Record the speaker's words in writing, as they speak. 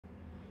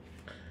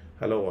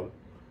Hello all.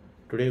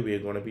 Today we are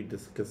going to be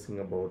discussing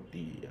about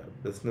the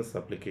business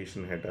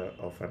application header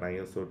of an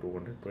ISO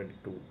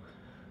 20022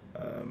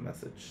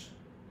 message.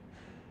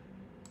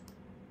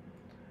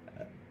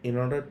 In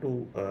order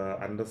to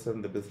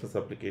understand the business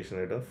application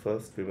header,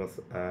 first we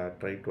must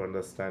try to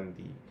understand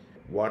the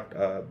what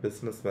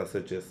business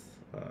message is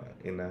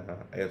in a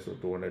ISO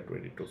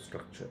 20022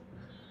 structure.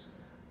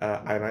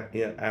 An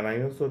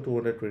ISO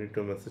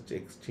 20022 message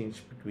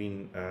exchange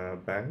between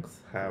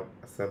banks have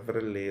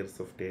several layers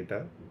of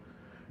data,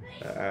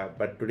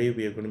 but today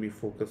we are going to be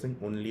focusing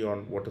only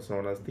on what is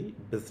known as the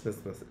business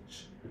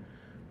message.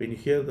 When you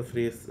hear the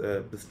phrase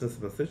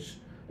business message,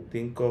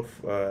 think of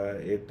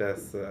it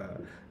as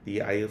the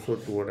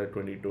ISO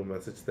 20022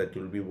 message that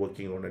you'll be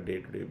working on a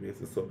day-to-day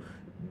basis. So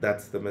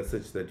that's the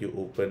message that you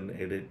open,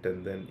 edit,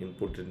 and then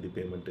input in the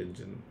payment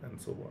engine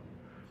and so on.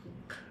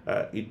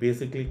 It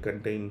basically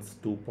contains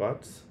two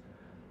parts,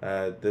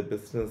 the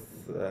business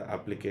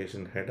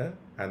application header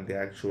and the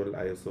actual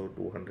ISO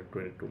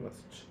 20022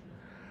 message.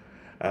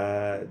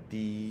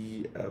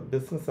 The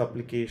business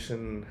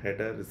application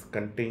header is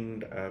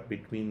contained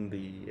between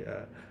the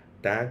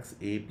tags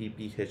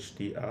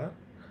APPHDR,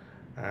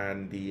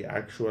 and the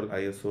actual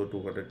ISO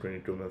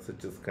 20022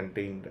 message is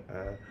contained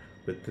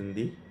within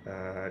the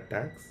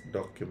tags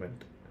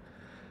document.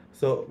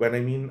 So when I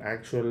mean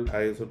actual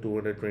ISO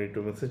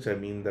 222 message, I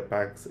mean the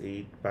PAX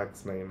 8,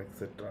 PAX 9,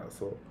 etc.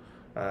 So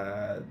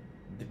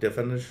the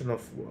definition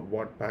of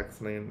what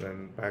PAX 9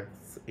 and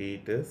PAX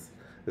 8 is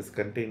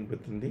contained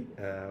within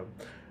the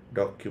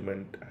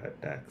document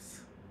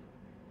tags.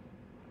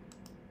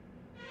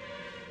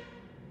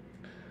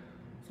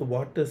 So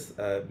what is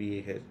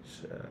BAH?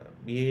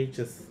 BAH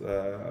is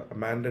a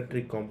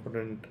mandatory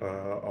component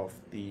of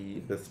the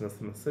business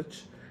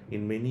message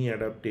in many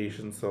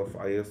adaptations of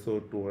ISO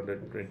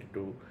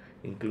 222,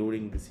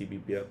 including the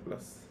CBPR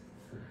plus.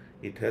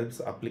 It helps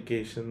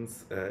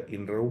applications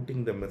in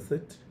routing the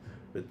message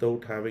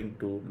without having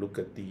to look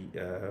at the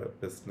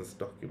business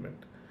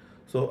document.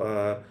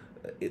 So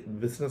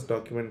business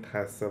document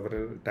has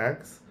several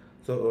tags.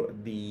 So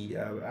the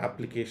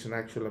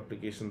actual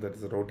application that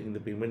is routing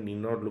the payment need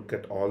not look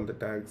at all the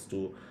tags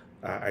to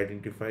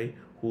identify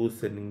who is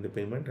sending the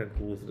payment and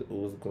who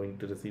is going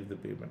to receive the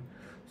payment.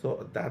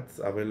 So that's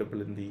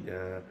available in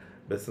the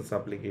business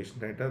application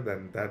data.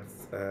 Then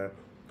that's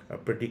a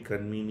pretty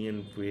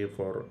convenient way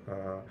for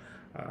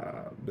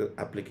the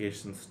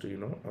applications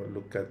to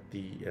look at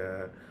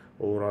the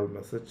overall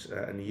message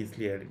and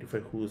easily identify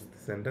who is the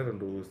sender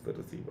and who is the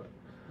receiver.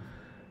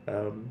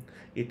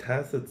 It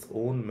has its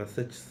own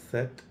message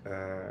set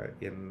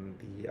in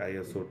the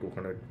ISO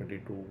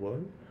 222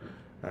 world,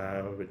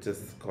 which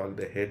is called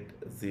the head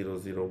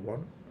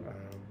 001,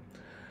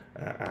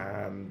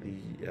 and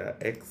the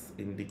X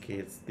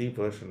indicates the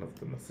version of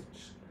the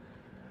message.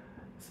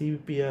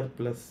 CBPR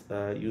plus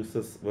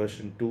uses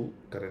version 2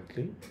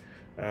 currently.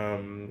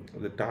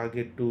 The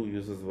Target 2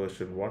 uses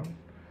version 1,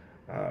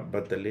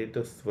 but the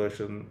latest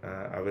version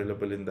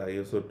available in the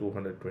ISO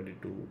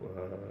 222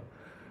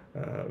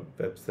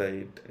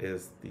 website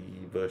is the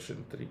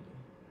version 3.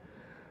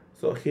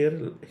 So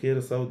here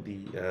is how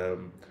the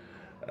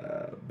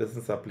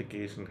business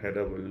application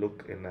header will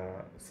look in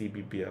a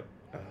CBPR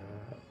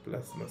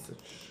plus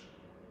message.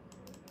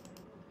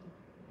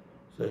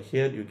 So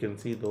here you can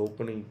see the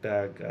opening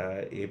tag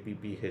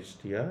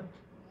APPHDR,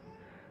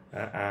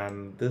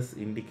 and this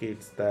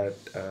indicates that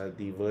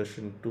the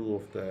version 2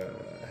 of the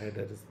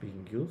header is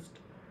being used.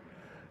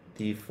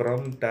 The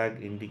from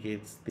tag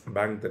indicates the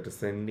bank that is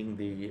sending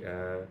the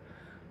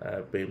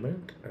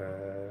payment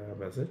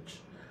message,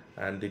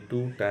 and the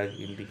to tag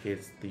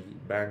indicates the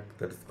bank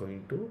that is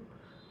going to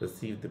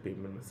receive the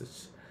payment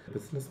message.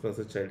 Business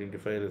message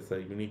identifier is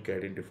a unique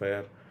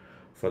identifier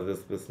for this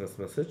business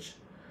message,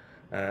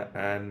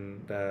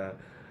 and the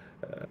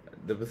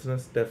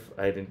business def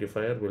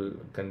identifier will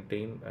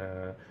contain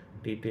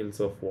details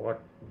of what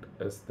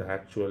is the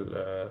actual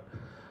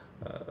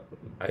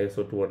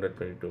ISO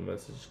 222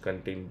 message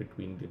contained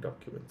between the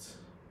documents.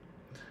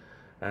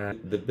 And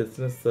the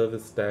business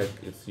service tag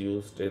is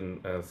used in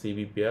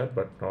CBPR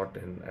but not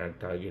in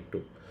Target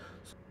 2.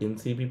 In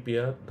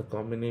CBPR, the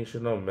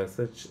combination of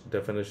message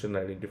definition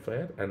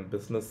identifier and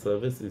business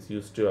service is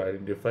used to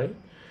identify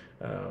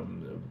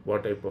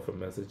what type of a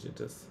message it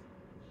is.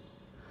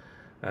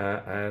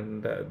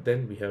 And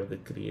then we have the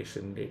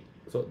creation date.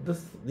 So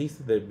these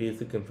are the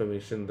basic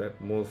information that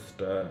most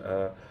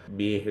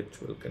BAH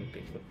will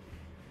contain.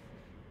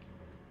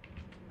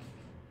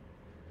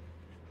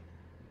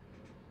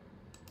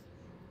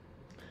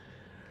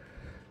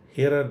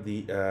 Here are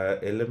the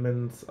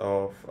elements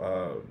of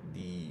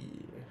the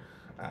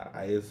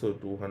ISO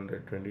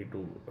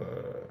 222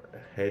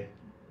 head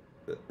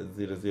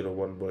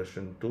 001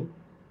 version 2,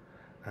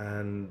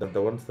 and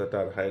the ones that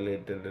are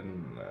highlighted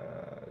in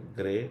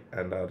gray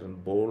and are in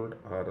bold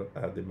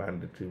are the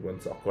mandatory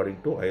ones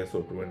according to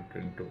ISO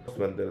 222.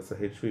 When there is a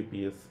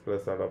HVPS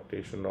plus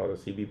adaptation or a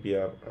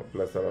CBPR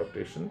plus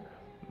adaptation,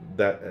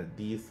 that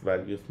these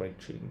values might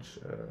change.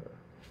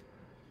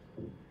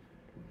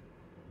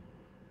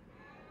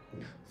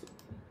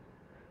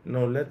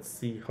 Now let's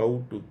see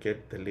how to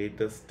get the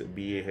latest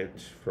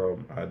BAH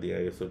from the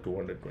ISO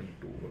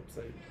 20022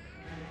 website.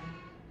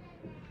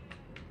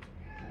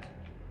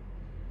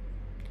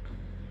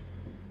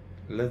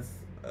 Let's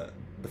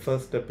The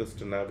first step is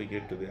to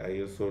navigate to the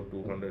ISO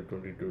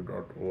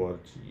 20022.org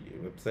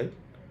website.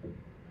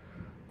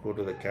 Go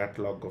to the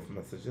catalog of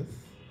messages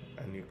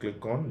and you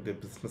click on the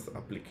business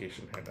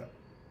application header.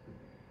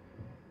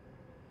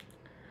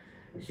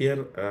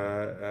 Here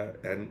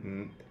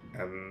and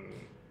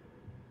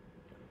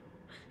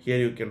here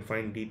you can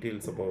find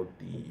details about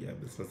the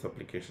business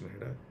application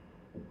header.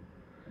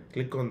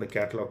 Click on the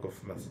catalog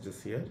of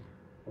messages here,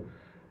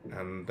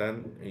 and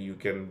then you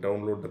can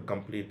download the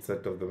complete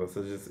set of the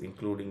messages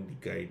including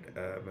the guide,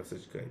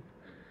 message guide.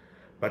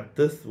 But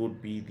this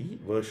would be the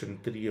version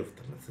 3 of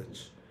the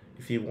message.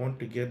 If you want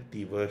to get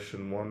the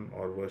version 1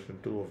 or version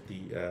 2 of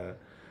the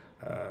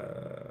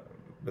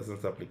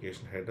business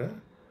application header,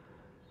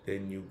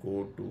 then you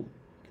go to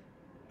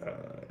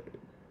uh,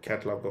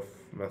 catalog of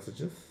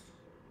messages,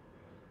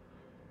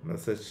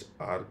 message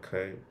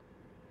archive,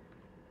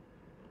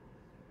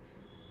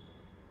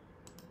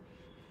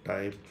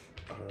 type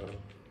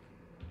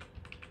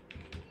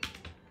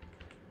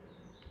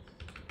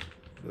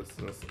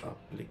business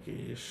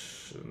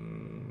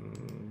application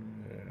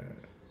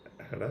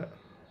header,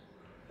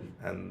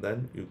 and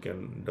then you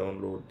can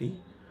download the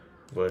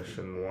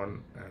version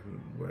 1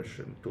 and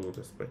version 2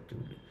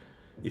 respectively.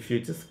 If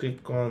you just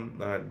click on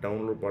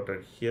download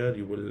button here,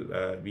 you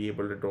will be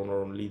able to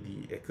download only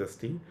the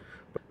XST.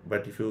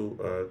 But if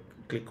you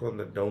click on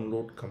the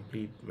download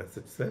complete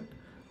message set,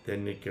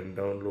 then you can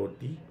download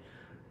the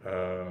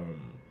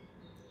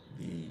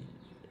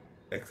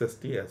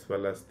XST as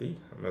well as the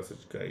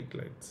message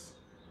guidelines.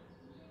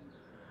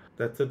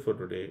 That's it for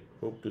today.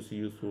 Hope to see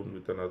you soon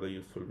with another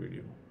useful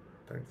video.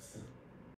 Thanks.